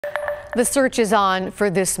The search is on for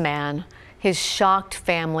this man. His shocked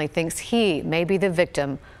family thinks he may be the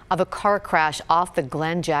victim of a car crash off the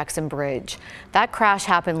Glen Jackson Bridge. That crash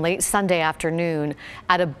happened late Sunday afternoon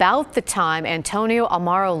at about the time Antonio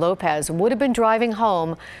Amaro Lopez would have been driving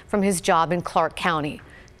home from his job in Clark County.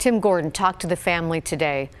 Tim Gordon talked to the family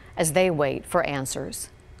today as they wait for answers.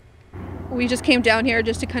 We just came down here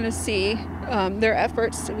just to kind of see their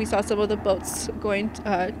efforts. We saw some of the boats going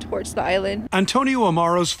towards the island. Antonio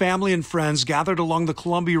Amaro's family and friends gathered along the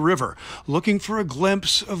Columbia River looking for a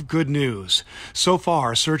glimpse of good news. So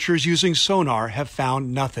far, searchers using sonar have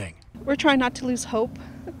found nothing. We're trying not to lose hope.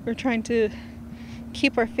 We're trying to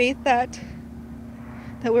keep our faith that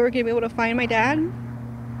we were going to be able to find my dad.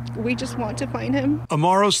 We just want to find him.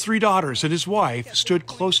 Amaro's 3 daughters and his wife stood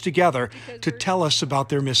close together to tell us about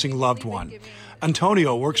their missing loved one.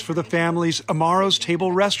 Antonio works for the family's Amaro's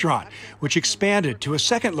Table restaurant, which expanded to a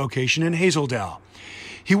second location in Hazeldale.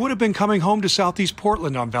 He would have been coming home to Southeast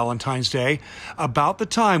Portland on Valentine's Day, about the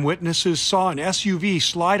time witnesses saw an SUV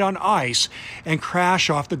slide on ice and crash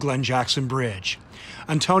off the Glen Jackson Bridge.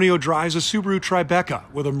 Antonio drives a Subaru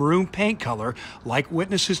Tribeca with a maroon paint color, like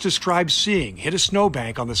witnesses described seeing hit a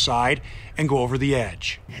snowbank on the side and go over the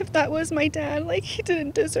edge. If that was my dad, he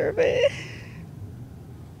didn't deserve it.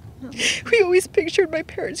 We always pictured my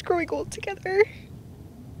parents growing old together.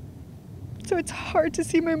 So it's hard to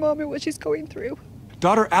see my mom and what she's going through.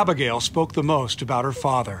 Daughter Abigail spoke the most about her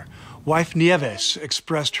father. Wife Nieves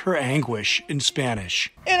expressed her anguish in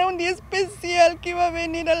Spanish. Era un día especial que iba a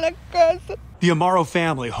venir a la casa. The Amaro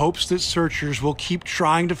family hopes that searchers will keep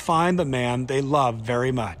trying to find the man they love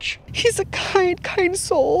very much. He's a kind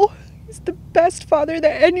soul. He's the best father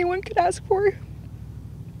that anyone could ask for.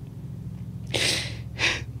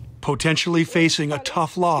 Potentially facing a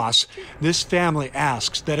tough loss, this family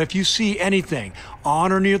asks that if you see anything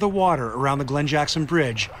on or near the water around the Glen Jackson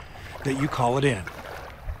Bridge, that you call it in.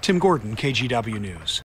 Tim Gordon, KGW News.